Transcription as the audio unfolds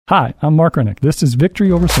Hi, I'm Mark Rennick. This is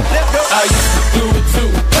Victory Over Sin. I used to do it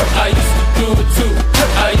too. I used to do it too.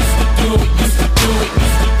 I used to do it, used to do it,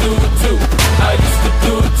 used to do it too. I used to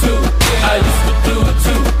do it too. I used to do it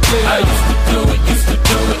too. I used to do it, used to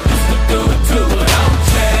do it, used to do it too. But I'm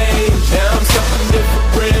changed, now I'm something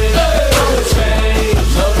different. I'm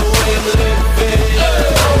changed, love the way I'm living.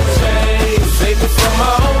 I'm changed, save me from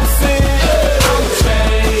my own sin. I'm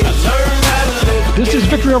changed, I learned how to live. This is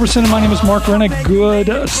Victory Over Sin, and my name is Mark Rennick.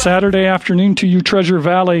 Good Saturday afternoon to you, Treasure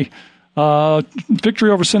Valley.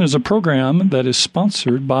 Victory Over Sin is a program that is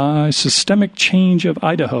sponsored by Systemic Change of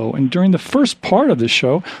Idaho. And during the first part of this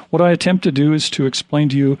show, what I attempt to do is to explain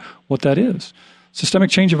to you what that is. Systemic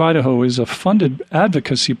Change of Idaho is a funded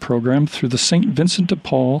advocacy program through the St. Vincent de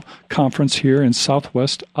Paul Conference here in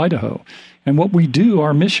southwest Idaho. And what we do,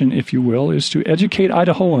 our mission, if you will, is to educate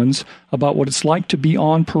Idahoans about what it's like to be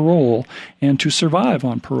on parole and to survive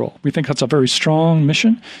on parole. We think that's a very strong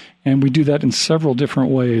mission, and we do that in several different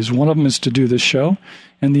ways. One of them is to do this show,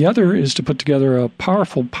 and the other is to put together a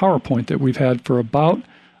powerful PowerPoint that we've had for about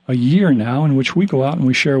a year now, in which we go out and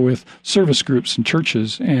we share with service groups and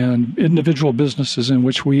churches and individual businesses in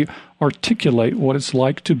which we articulate what it's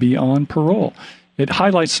like to be on parole. It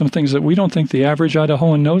highlights some things that we don't think the average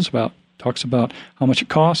Idahoan knows about. Talks about how much it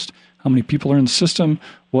costs, how many people are in the system,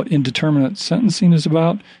 what indeterminate sentencing is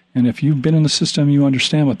about, and if you've been in the system, you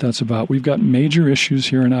understand what that's about. We've got major issues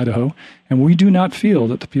here in Idaho, and we do not feel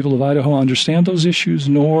that the people of Idaho understand those issues,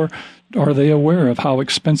 nor are they aware of how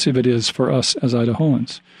expensive it is for us as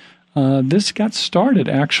Idahoans. This got started,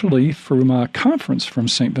 actually, from a conference from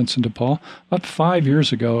St. Vincent de Paul about 5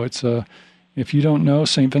 years ago. If you don't know,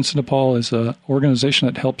 St. Vincent de Paul is an organization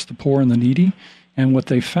that helps the poor and the needy. And what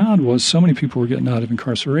they found was so many people were getting out of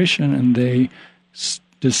incarceration, and they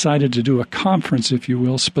decided to do a conference, if you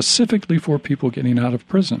will, specifically for people getting out of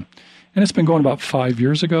prison. And it's been going about 5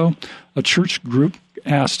 years ago. A church group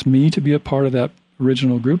asked me to be a part of that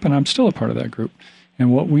original group, and I'm still a part of that group.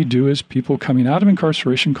 And what we do is people coming out of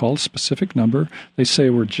incarceration call a specific number. They say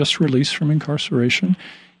we're just released from incarceration,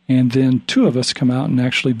 and then two of us come out and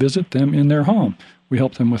actually visit them in their home. We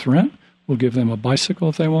help them with rent. We'll give them a bicycle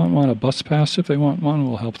if they want one, a bus pass if they want one.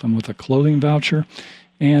 We'll help them with a clothing voucher,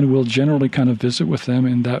 and we'll generally kind of visit with them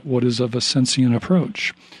in that what is of a Sensian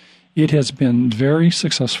approach. It has been very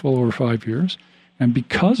successful over 5 years, and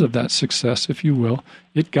because of that success, if you will,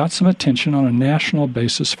 it got some attention on a national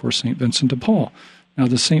basis for St. Vincent de Paul. Now,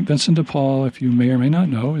 the St. Vincent de Paul, if you may or may not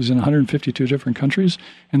know, is in 152 different countries,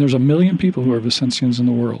 and there's 1 million people who are Vincentians in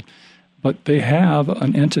the world. But they have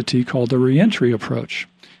an entity called the reentry approach.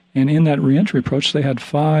 And in that reentry approach, they had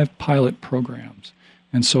 5 pilot programs.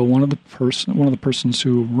 And so one of the persons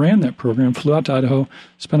who ran that program flew out to Idaho,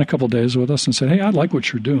 spent a couple of days with us, and said, "Hey, I like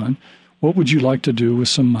what you're doing. What would you like to do with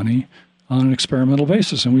some money on an experimental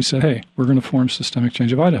basis?" And we said, "Hey, we're going to form Systemic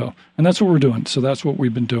Change of Idaho." And that's what we're doing. So that's what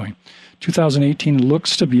we've been doing. 2018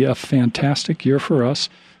 looks to be a fantastic year for us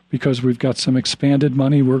because we've got some expanded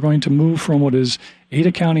money. We're going to move from what is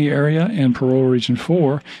Ada County area and Parole Region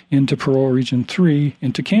 4 into Parole Region 3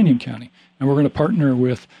 into Canyon County. And we're going to partner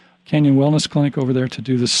with Canyon Wellness Clinic over there to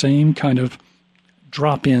do the same kind of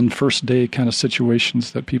drop-in first-day kind of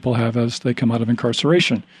situations that people have as they come out of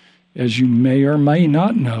incarceration. As you may or may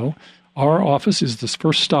not know, our office is the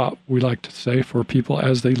first stop, we like to say, for people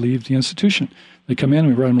as they leave the institution. They come in,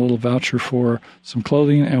 we write them a little voucher for some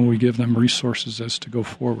clothing, and we give them resources as to go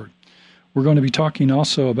forward. We're going to be talking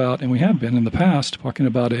also about, and we have been in the past, talking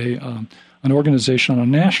about an organization on a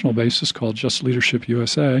national basis called Just Leadership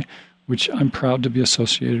USA, which I'm proud to be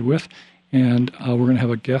associated with. And we're going to have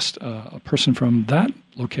a guest, a person from that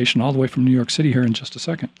location all the way from New York City here in just a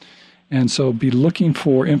second. And so be looking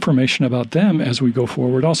for information about them as we go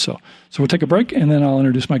forward also. So we'll take a break, and then I'll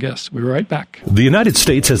introduce my guests. We'll be right back. The United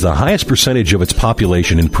States has the highest percentage of its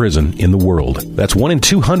population in prison in the world. That's 1 in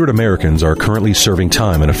 200 Americans are currently serving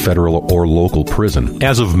time in a federal or local prison.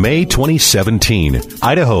 As of May 2017,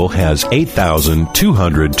 Idaho has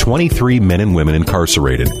 8,223 men and women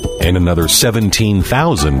incarcerated, and another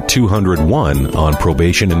 17,201 on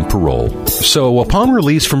probation and parole. So upon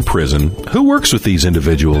release from prison, who works with these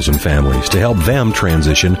individuals and families to help them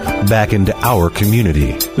transition back into our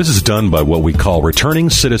community? This is done by what we call Returning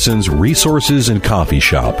Citizens Resources and Coffee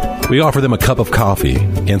Shop. We offer them a cup of coffee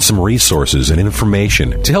and some resources and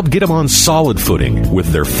information to help get them on solid footing with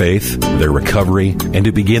their faith, their recovery, and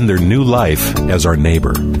to begin their new life as our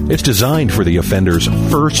neighbor. It's designed for the offender's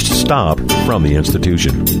first stop from the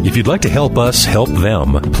institution. If you'd like to help us help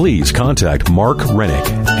them, please contact Mark Rennick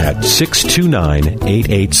at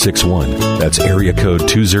 629-8861. That's area code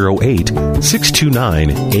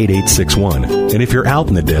 208-629-8861. And if you're out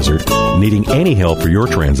in the desert needing any help for your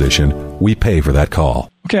transition, we pay for that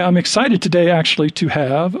call. Okay, I'm excited today actually to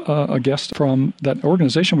have a guest from that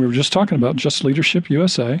organization we were just talking about, Just Leadership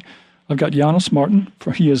USA. I've got Janos Marton.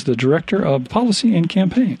 He is the Director of Policy and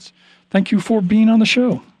Campaigns. Thank you for being on the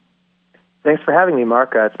show. Thanks for having me,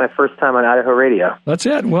 Mark. It's my first time on Idaho Radio. That's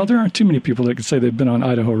it. Well, there aren't too many people that can say they've been on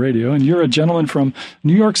Idaho Radio, and you're a gentleman from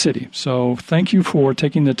New York City. So thank you for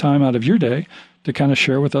taking the time out of your day to kind of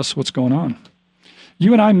share with us what's going on.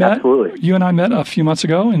 You and I met. Absolutely. You and I met a few months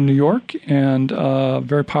ago in New York, and a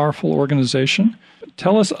very powerful organization.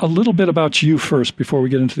 Tell us a little bit about you first before we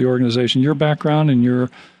get into the organization. Your background and where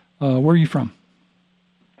are you from?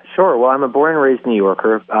 Sure. Well, I'm a born and raised New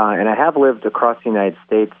Yorker, and I have lived across the United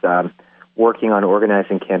States, working on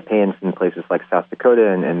organizing campaigns in places like South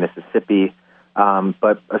Dakota and Mississippi.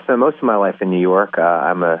 But I spent most of my life in New York.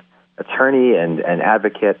 I'm an attorney and an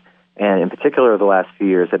advocate, and in particular, the last few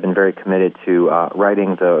years, I've been very committed to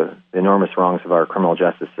righting the enormous wrongs of our criminal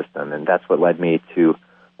justice system, and that's what led me to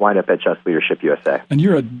wind up at Just Leadership USA. And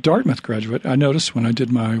you're a Dartmouth graduate. I noticed when I did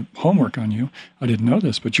my homework on you, I didn't know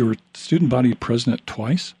this, but you were student body president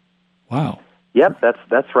twice? Wow. Yep,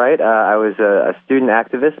 that's right. I was a student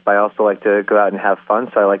activist, but I also like to go out and have fun,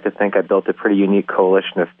 so I like to think I built a pretty unique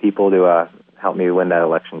coalition of people to help me win that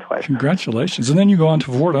election twice. Congratulations. And then you go on to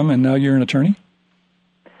Fordham, and now you're an attorney?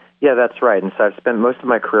 Yeah, that's right. And so I've spent most of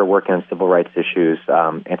my career working on civil rights issues,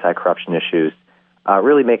 anti-corruption issues,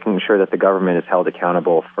 really making sure that the government is held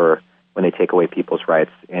accountable for when they take away people's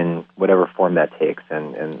rights in whatever form that takes.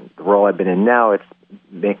 And the role I've been in now, it's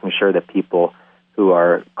making sure that people who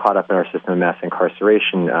are caught up in our system of mass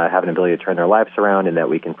incarceration have an ability to turn their lives around, and that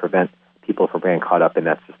we can prevent people from being caught up in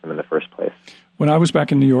that system in the first place. When I was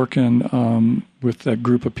back in New York and with that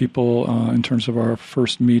group of people in terms of our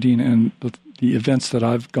first meeting and the events that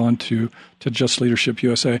I've gone to Just Leadership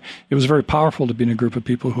USA, it was very powerful to be in a group of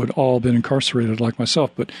people who had all been incarcerated like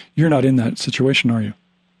myself. But you're not in that situation, are you?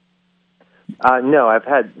 No, I've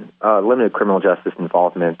had limited criminal justice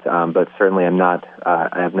involvement, but certainly I'm not.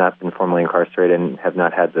 I have not been formally incarcerated and have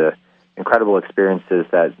not had the incredible experiences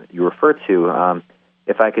that you refer to.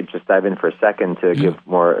 If I could just dive in for a second to give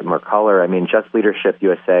more color, I mean, Just Leadership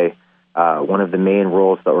USA, one of the main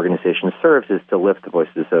roles the organization serves is to lift the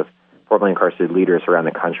voices of formerly incarcerated leaders around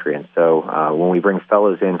the country. And so when we bring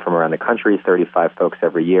fellows in from around the country, 35 folks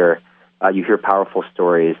every year, you hear powerful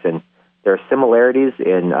stories, and there are similarities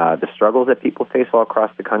in the struggles that people face all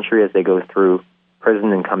across the country as they go through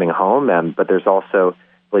prison and coming home, but there's also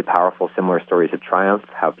really powerful similar stories of triumph,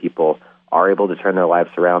 how people are able to turn their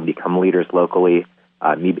lives around, become leaders locally,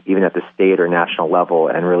 even at the state or national level,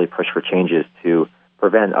 and really push for changes to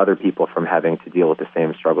prevent other people from having to deal with the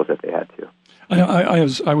same struggles that they had to.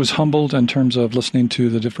 I was humbled in terms of listening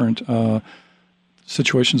to the different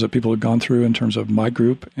situations that people have gone through in terms of my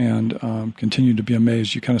group, and continue to be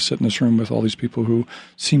amazed. You kind of sit in this room with all these people who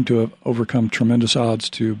seem to have overcome tremendous odds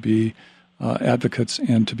to be advocates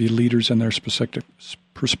and to be leaders in their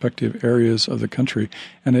prospective areas of the country.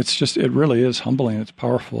 And it really is humbling. It's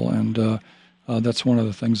powerful. And that's one of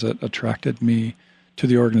the things that attracted me to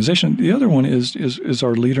the organization. The other one is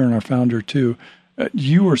our leader and our founder, too.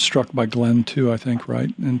 You were struck by Glenn, too, I think,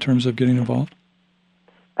 right, in terms of getting involved?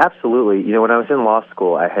 Absolutely. You know, when I was in law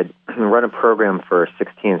school, I had run a program for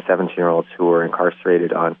 16 and 17-year-olds who were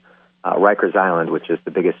incarcerated on Rikers Island, which is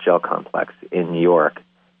the biggest jail complex in New York.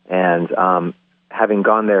 And having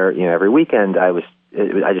gone there, every weekend, I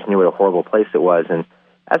just knew what a horrible place it was. And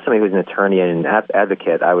as somebody who's an attorney and an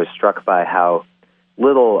advocate, I was struck by how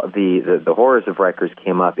little the horrors of Rikers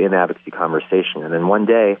came up in advocacy conversation. And then one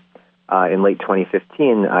day, in late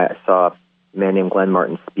 2015, I saw a man named Glenn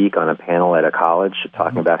Marton speak on a panel at a college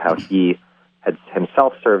talking about how he had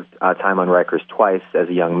himself served time on Rikers twice as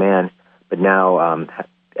a young man, but now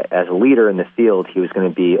as a leader in the field, he was going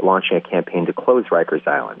to be launching a campaign to close Rikers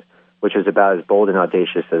Island, which is about as bold and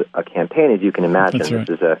audacious a campaign as you can imagine. That's right.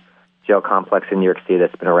 This is a jail complex in New York City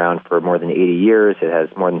that's been around for more than 80 years. It has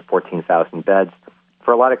more than 14,000 beds.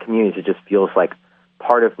 For a lot of communities, it just feels like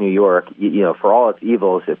part of New York. For all its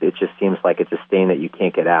evils, it just seems like it's a stain that you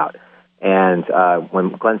can't get out. And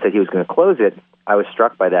when Glenn said he was going to close it, I was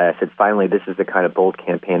struck by that. I said, finally, this is the kind of bold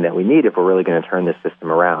campaign that we need if we're really going to turn this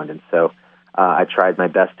system around. And so I tried my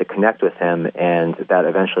best to connect with him, and that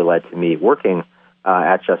eventually led to me working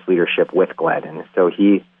at Just Leadership with Glenn. And so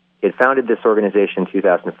he had founded this organization in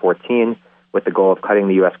 2014 with the goal of cutting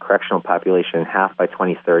the U.S. correctional population in half by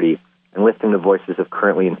 2030 and lifting the voices of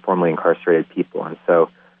currently and formerly incarcerated people. And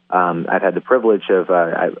so I've had the privilege of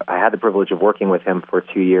I had the privilege of working with him for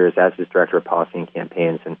 2 years as his director of policy and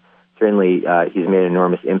campaigns, and certainly he's made an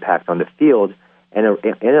enormous impact on the field and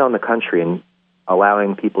on the country, and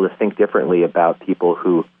allowing people to think differently about people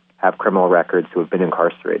who have criminal records who have been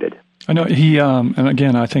incarcerated. I know he, and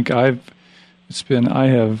again, I think I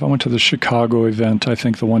went to the Chicago event, I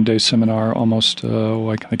think the one-day seminar almost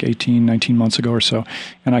like 18, 19 months ago or so,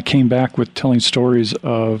 and I came back with telling stories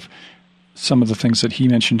of some of the things that he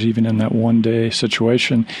mentioned even in that one-day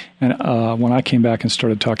situation. And when I came back and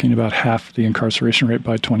started talking about half the incarceration rate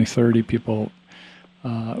by 2030, people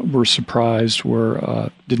were surprised,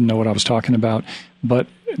 didn't know what I was talking about. But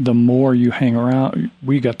the more you hang around,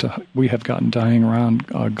 we have gotten to hang around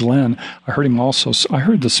Glenn. I heard him also. I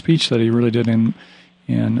heard the speech that he really did in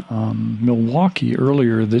Milwaukee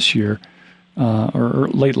earlier this year, or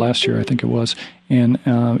late last year, I think it was. And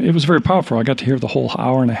it was very powerful. I got to hear the whole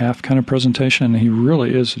hour and a half kind of presentation, and he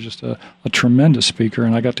really is just a tremendous speaker,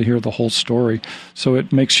 and I got to hear the whole story. So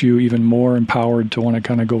it makes you even more empowered to want to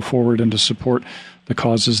kind of go forward and to support the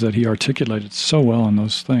causes that he articulated so well in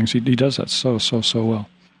those things. He does that so well.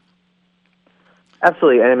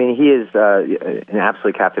 Absolutely. And I mean, he is an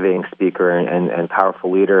absolutely captivating speaker and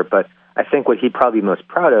powerful leader, but I think what he'd probably be most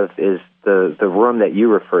proud of is the room that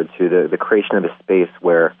you referred to, the creation of a space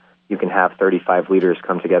where you can have 35 leaders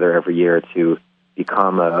come together every year to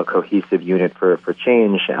become a cohesive unit for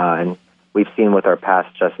change. And we've seen with our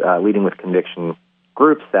past Leading with Conviction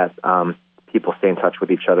groups that people stay in touch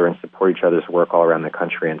with each other and support each other's work all around the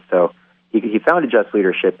country. And so he founded Just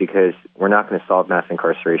Leadership because we're not going to solve mass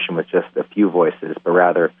incarceration with just a few voices, but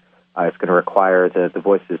rather it's going to require the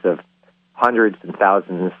voices of hundreds and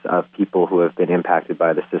thousands of people who have been impacted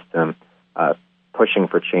by the system pushing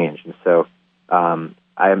for change. And so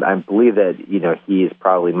I believe that he is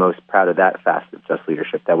probably most proud of that facet of Just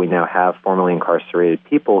Leadership, that we now have formerly incarcerated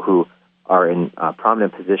people who are in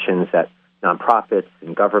prominent positions at nonprofits,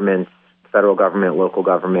 in governments, federal government, local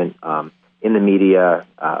government, in the media,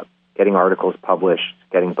 getting articles published,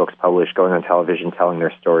 getting books published, going on television, telling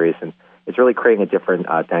their stories. And it's really creating a different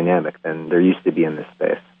dynamic than there used to be in this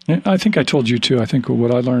space. I think I told you, too. I think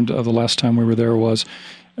what I learned the last time we were there was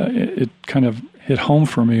it kind of hit home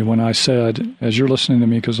for me when I said, as you're listening to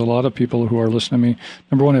me, because a lot of people who are listening to me,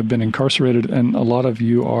 number one, have been incarcerated, and a lot of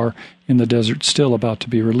you are in the desert still about to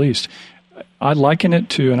be released. I liken it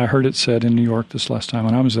to, and I heard it said in New York this last time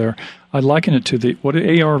when I was there, I liken it to what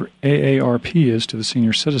AARP is to the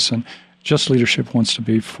senior citizen. Just Leadership wants to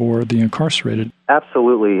be for the incarcerated.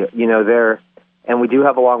 Absolutely. And we do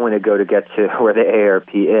have a long way to go to get to where the AARP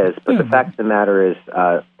is, but the fact of the matter is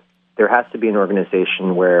there has to be an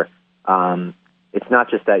organization where it's not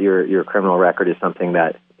just that your criminal record is something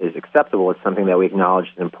that is acceptable, it's something that we acknowledge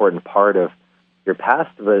is an important part of your past,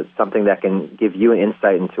 but something that can give you an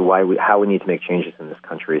insight into how we need to make changes in this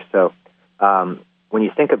country. So when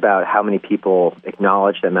you think about how many people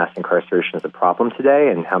acknowledge that mass incarceration is a problem today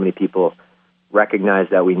and how many people recognize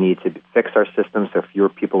that we need to fix our system so fewer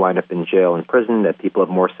people wind up in jail and prison, that people have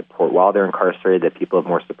more support while they're incarcerated, that people have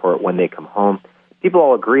more support when they come home. People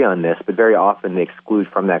all agree on this, but very often they exclude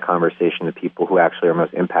from that conversation the people who actually are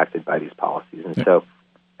most impacted by these policies. And so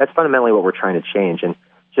that's fundamentally what we're trying to change. And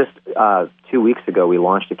just 2 weeks ago, we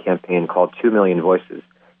launched a campaign called 2 Million Voices.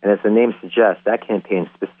 And as the name suggests, that campaign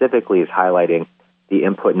specifically is highlighting the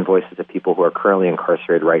input and voices of people who are currently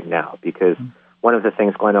incarcerated right now. Because one of the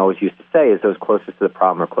things Glenn always used to say is those closest to the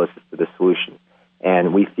problem are closest to the solution.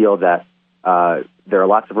 And we feel that there are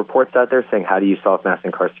lots of reports out there saying, how do you solve mass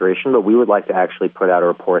incarceration? But we would like to actually put out a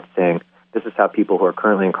report saying, this is how people who are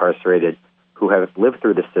currently incarcerated, who have lived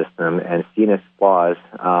through the system and seen its flaws,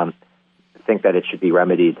 think that it should be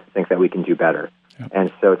remedied, think that we can do better. Yep.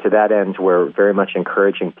 And so to that end, we're very much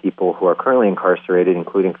encouraging people who are currently incarcerated,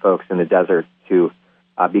 including folks in the desert, to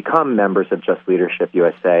become members of Just Leadership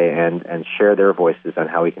USA and share their voices on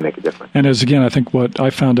how we can make a difference. And as again, I think what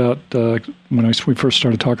I found out when we first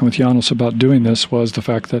started talking with Janos about doing this was the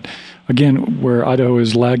fact that, again, where Idaho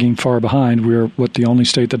is lagging far behind, we're the only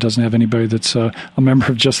state that doesn't have anybody that's a member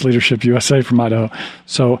of Just Leadership USA from Idaho.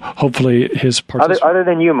 So hopefully his participation... Other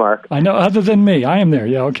than you, Mark. I know, other than me. I am there.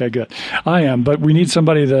 Yeah, okay, good. I am, but we need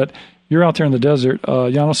somebody that... You're out there in the desert.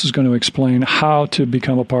 Janos is going to explain how to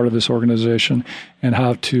become a part of this organization and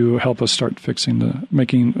how to help us start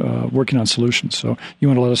working on solutions. So you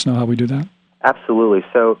want to let us know how we do that? Absolutely.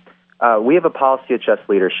 So we have a policy at Just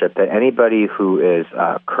Leadership that anybody who is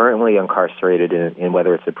currently incarcerated in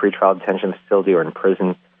whether it's a pretrial detention facility or in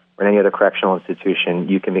prison or any other correctional institution,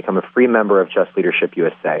 you can become a free member of Just Leadership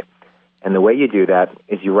USA. And the way you do that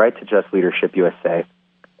is you write to Just Leadership USA,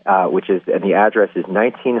 and the address is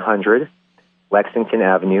 1900 Lexington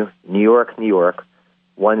Avenue, New York, New York,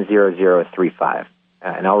 10035.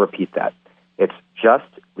 And I'll repeat that. It's Just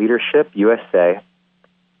Leadership USA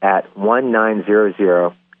at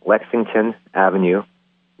 1900 Lexington Avenue,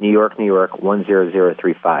 New York, New York,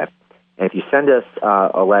 10035. And if you send us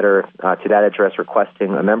a letter to that address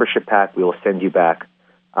requesting a membership pack, we will send you back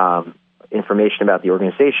information about the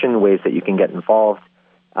organization, ways that you can get involved,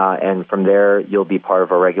 and from there you'll be part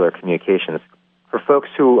of our regular communications. For folks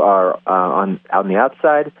who are out on the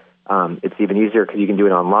outside, it's even easier because you can do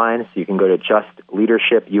it online. So you can go to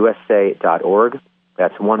justleadershipusa.org.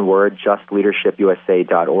 That's one word,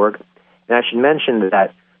 justleadershipusa.org. And I should mention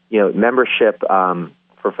that membership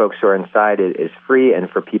for folks who are inside is free, and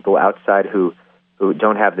for people outside who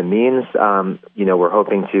don't have the means, we're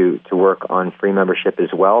hoping to work on free membership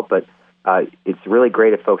as well. But it's really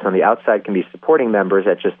great if folks on the outside can be supporting members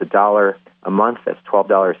at just $1 a month. That's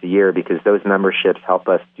 $12 a year, because those memberships help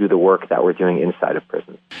us do the work that we're doing inside of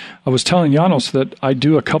prison. I was telling Janos that I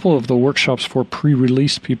do a couple of the workshops for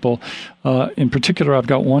pre-release people. In particular, I've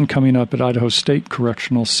got one coming up at Idaho State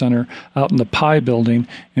Correctional Center out in the Pi building,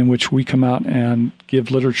 in which we come out and give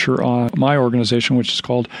literature on my organization, which is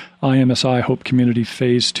called IMSI Hope Community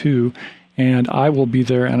Phase 2. And I will be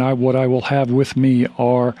there, and what I will have with me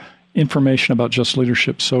are information about Just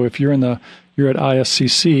Leadership. So if you're at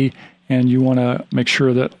ISCC and you want to make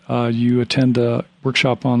sure that you attend the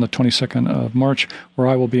workshop on the 22nd of March, where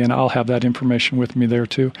I will be, and I'll have that information with me there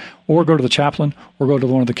too. Or go to the chaplain, or go to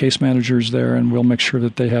one of the case managers there, and we'll make sure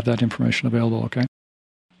that they have that information available, okay?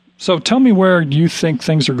 So tell me where you think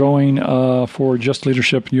things are going for Just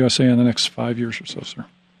Leadership USA in the next 5 years or so, sir.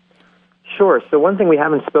 Sure. So one thing we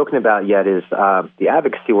haven't spoken about yet is the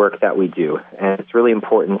advocacy work that we do. And it's really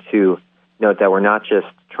important to note that we're not just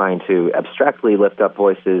trying to abstractly lift up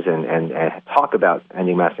voices and talk about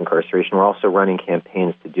ending mass incarceration. We're also running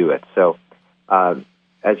campaigns to do it. So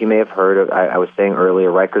as you may have heard, I was saying earlier,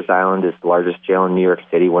 Rikers Island is the largest jail in New York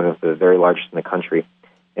City, one of the very largest in the country.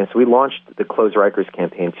 And so we launched the Close Rikers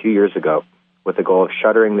campaign 2 years ago with the goal of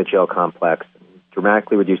shuttering the jail complex,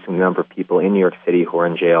 dramatically reducing the number of people in New York City who are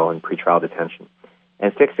in jail and pretrial detention,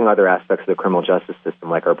 and fixing other aspects of the criminal justice system,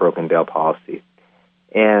 like our broken bail policy.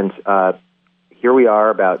 And here we are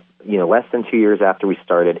about less than 2 years after we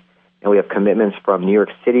started, and we have commitments from New York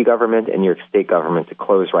City government and New York State government to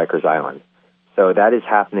close Rikers Island. So that is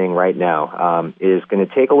happening right now. It is going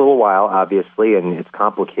to take a little while, obviously, and it's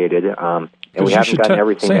complicated, and we haven't gotten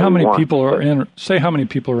everything say that how we many want. Say how many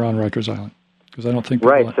people are on Rikers Island, because I don't think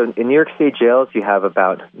right. So in New York State jails, you have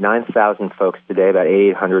about 9,000 folks today, about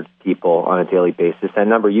 800 people on a daily basis. That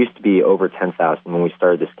number used to be over 10,000 when we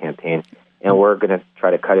started this campaign, and we're going to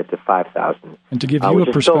try to cut it to 5,000. And to give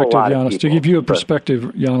you a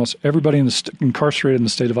perspective, Janos, everybody incarcerated in the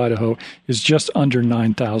state of Idaho is just under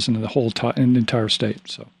 9,000 in the entire state.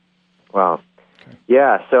 So, wow. Okay.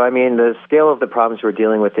 Yeah. So I mean, the scale of the problems we're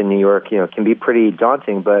dealing with in New York, can be pretty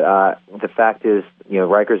daunting. But the fact is,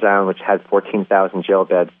 Rikers Island, which had 14,000 jail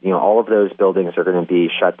beds, all of those buildings are going to be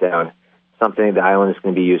shut down. The island is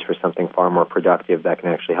going to be used for something far more productive that can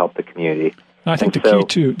actually help the community. I think the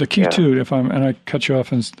key too, and I cut you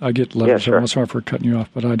off and I get leverage. I'm sorry for cutting you off,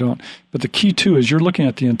 but I don't. But the key too is you're looking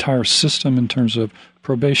at the entire system in terms of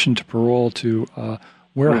probation to parole to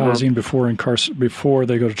warehousing before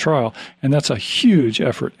they go to trial, and that's a huge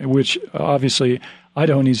effort, which obviously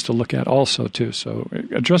Idaho needs to look at also too. So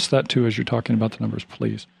address that too as you're talking about the numbers,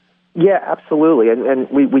 please. Yeah, absolutely, and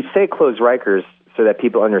we say close Rikers so that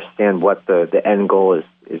people understand what the end goal is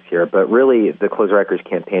here. But really, the Close Rikers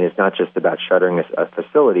campaign is not just about shuttering a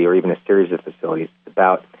facility or even a series of facilities. It's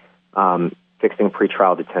about fixing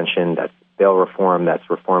pretrial detention, that's bail reform, that's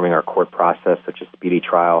reforming our court process, such as speedy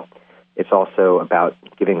trial. It's also about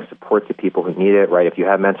giving support to people who need it, right? If you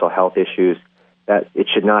have mental health issues, that it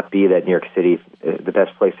should not be that New York City, the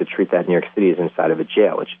best place to treat that in New York City is inside of a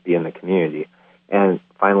jail. It should be in the community. And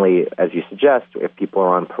finally, as you suggest, if people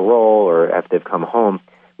are on parole or if they've come home,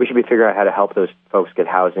 we should be figuring out how to help those folks get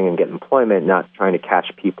housing and get employment, not trying to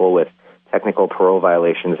catch people with technical parole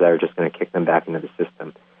violations that are just going to kick them back into the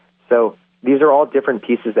system. So these are all different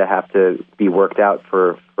pieces that have to be worked out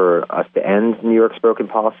for us to end New York's broken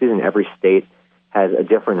policies, and every state has a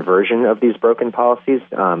different version of these broken policies.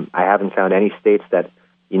 I haven't found any states that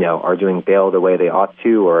are doing bail the way they ought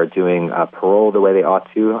to or are doing parole the way they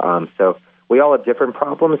ought to. So we all have different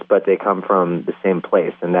problems, but they come from the same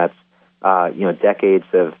place, and that's decades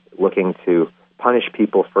of looking to punish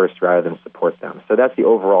people first rather than support them. So that's the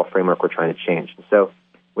overall framework we're trying to change. And so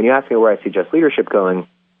when you ask me where I see Just Leadership going,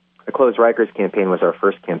 the Close Rikers campaign was our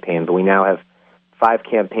first campaign, but we now have 5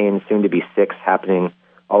 campaigns, soon to be 6, happening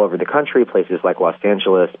all over the country, places like Los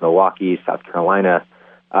Angeles, Milwaukee, South Carolina.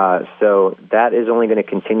 So that is only going to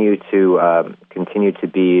continue to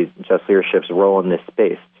be Just Leadership's role in this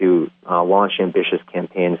space, to launch ambitious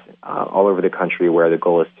campaigns all over the country where the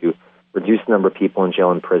goal is to reduce the number of people in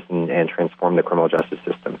jail and prison and transform the criminal justice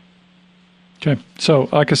system. Okay. So,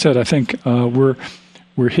 like I said, I think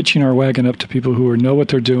we're hitching our wagon up to people who know what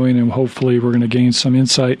they're doing, and hopefully we're going to gain some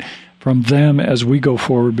insight from them as we go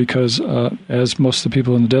forward, because as most of the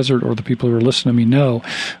people in the desert or the people who are listening to me know,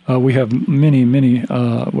 we have many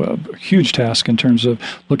huge tasks in terms of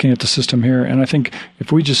looking at the system here. And I think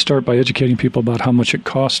if we just start by educating people about how much it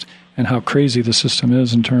costs and how crazy the system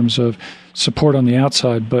is in terms of support on the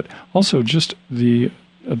outside, but also just the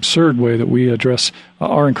absurd way that we address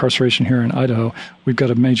our incarceration here in Idaho, we've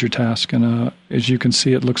got a major task. And as you can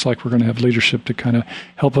see, it looks like we're going to have leadership to kind of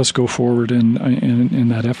help us go forward in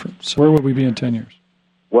that effort. So where would we be in 10 years?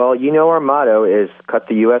 Well, our motto is cut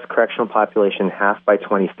the U.S. correctional population in half by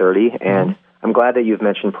 2030. And I'm glad that you've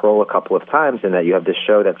mentioned parole a couple of times and that you have this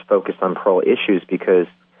show that's focused on parole issues, because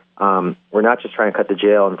we're not just trying to cut the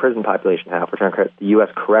jail and prison population in half. We're trying to cut the U.S.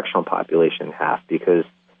 correctional population in half, because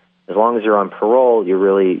as long as you're on parole,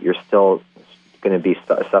 you're still going to be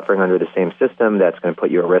suffering under the same system that's going to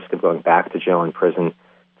put you at risk of going back to jail and prison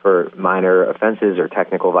for minor offenses or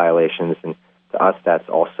technical violations. And to us, that's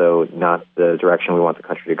also not the direction we want the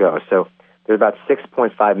country to go. So there's about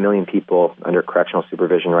 6.5 million people under correctional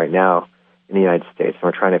supervision right now in the United States, and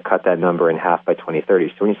we're trying to cut that number in half by 2030.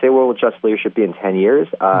 So when you say, well, will Just Leadership be in 10 years?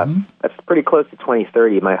 That's pretty close to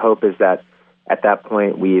 2030. My hope is that at that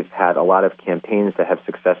point, we've had a lot of campaigns that have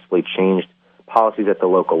successfully changed policies at the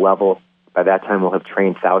local level. By that time, we'll have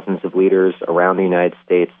trained thousands of leaders around the United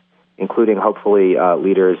States, including hopefully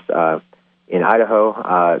leaders in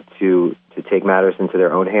Idaho to take matters into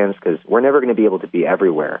their own hands, because we're never going to be able to be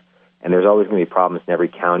everywhere. And there's always going to be problems in every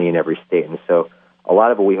county and every state. And so a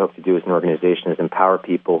lot of what we hope to do as an organization is empower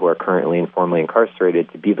people who are currently informally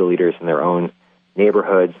incarcerated to be the leaders in their own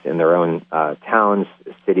neighborhoods, in their own towns,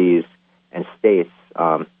 cities, and states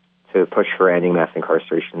to push for ending mass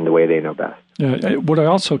incarceration the way they know best. Yeah, what I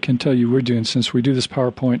also can tell you we're doing, since we do this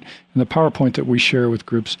PowerPoint, and the PowerPoint that we share with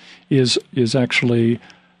groups is actually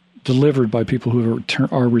delivered by people who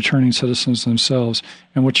are returning citizens themselves.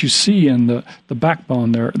 And what you see in the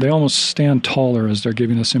backbone there, they almost stand taller as they're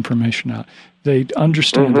giving us information out. They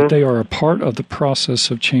understand that they are a part of the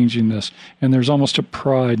process of changing this. And there's almost a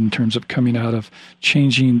pride in terms of coming out of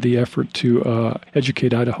changing the effort to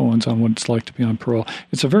educate Idahoans on what it's like to be on parole.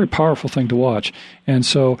 It's a very powerful thing to watch. And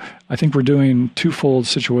so I think we're doing twofold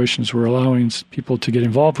situations. We're allowing people to get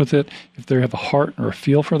involved with it if they have a heart or a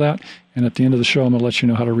feel for that. And at the end of the show, I'm going to let you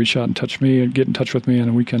know how to reach out and touch me and get in touch with me,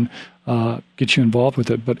 and we can get you involved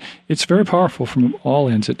with it. But it's very powerful from all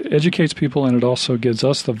ends. It educates people, and it also gives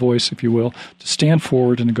us the voice, if you will, to stand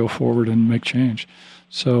forward and to go forward and make change.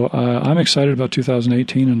 So I'm excited about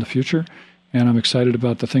 2018 and the future, and I'm excited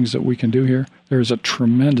about the things that we can do here. There is a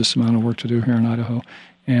tremendous amount of work to do here in Idaho.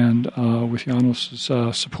 And with Janos'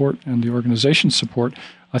 support and the organization's support,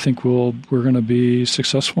 I think we're going to be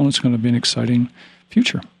successful, and it's going to be an exciting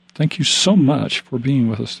future. Thank you so much for being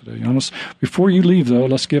with us today, Janos. Before you leave, though,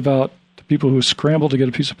 let's give out to people who scramble to get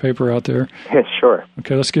a piece of paper out there. Yeah, sure.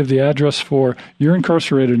 Okay, let's give the address for you're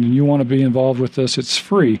incarcerated and you want to be involved with this. It's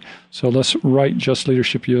free. So let's write Just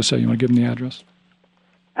Leadership USA. You want to give them the address?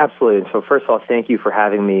 Absolutely. So first of all, thank you for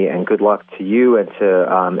having me, and good luck to you and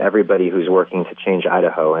to everybody who's working to change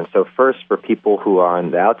Idaho. And so first, for people who are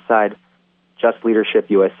on the outside,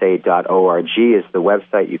 justleadershipusa.org is the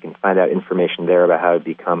website. You can find out information there about how to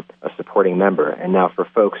become a supporting member. And now for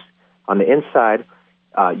folks on the inside,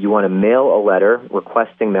 you want to mail a letter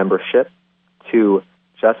requesting membership to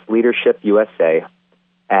Just Leadership USA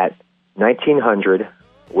at 1900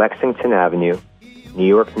 Lexington Avenue, New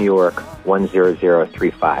York,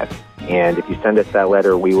 10035. And if you send us that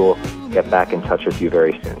letter, we will get back in touch with you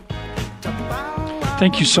very soon.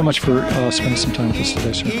 Thank you so much for spending some time with us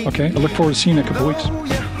today, sir. Okay, I look forward to seeing you in a couple weeks.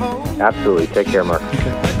 Absolutely. Take care, Mark.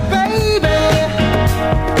 Okay. Baby,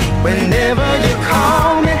 whenever you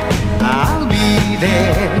call me, I'll be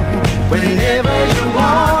there. Whenever you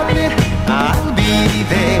want me, I'll be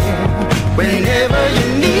there. Whenever you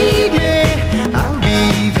need me, I'll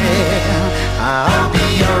be there. I'll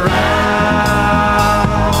be around.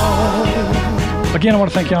 Again, I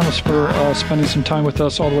want to thank Janos for spending some time with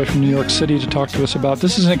us all the way from New York City to talk to us about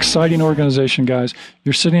this. Is an exciting organization, guys.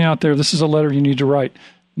 You're sitting out there. This is a letter you need to write.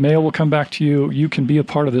 Mail will come back to you. You can be a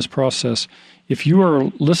part of this process. If you are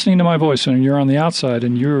listening to my voice and you're on the outside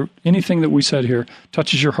and anything that we said here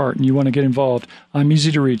touches your heart and you want to get involved, I'm easy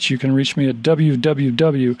to reach. You can reach me at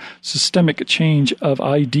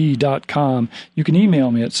www.systemicchangeofid.com. You can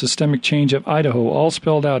email me at systemicchangeofidaho, all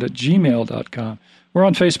spelled out, at gmail.com. We're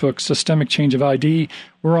on Facebook, Systemic Change of ID.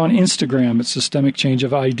 We're on Instagram at Systemic Change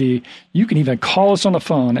of ID. You can even call us on the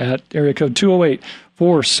phone at area code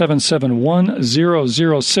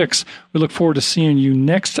 208-477-1006. We look forward to seeing you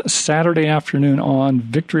next Saturday afternoon on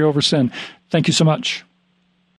Victory Over Sin. Thank you so much.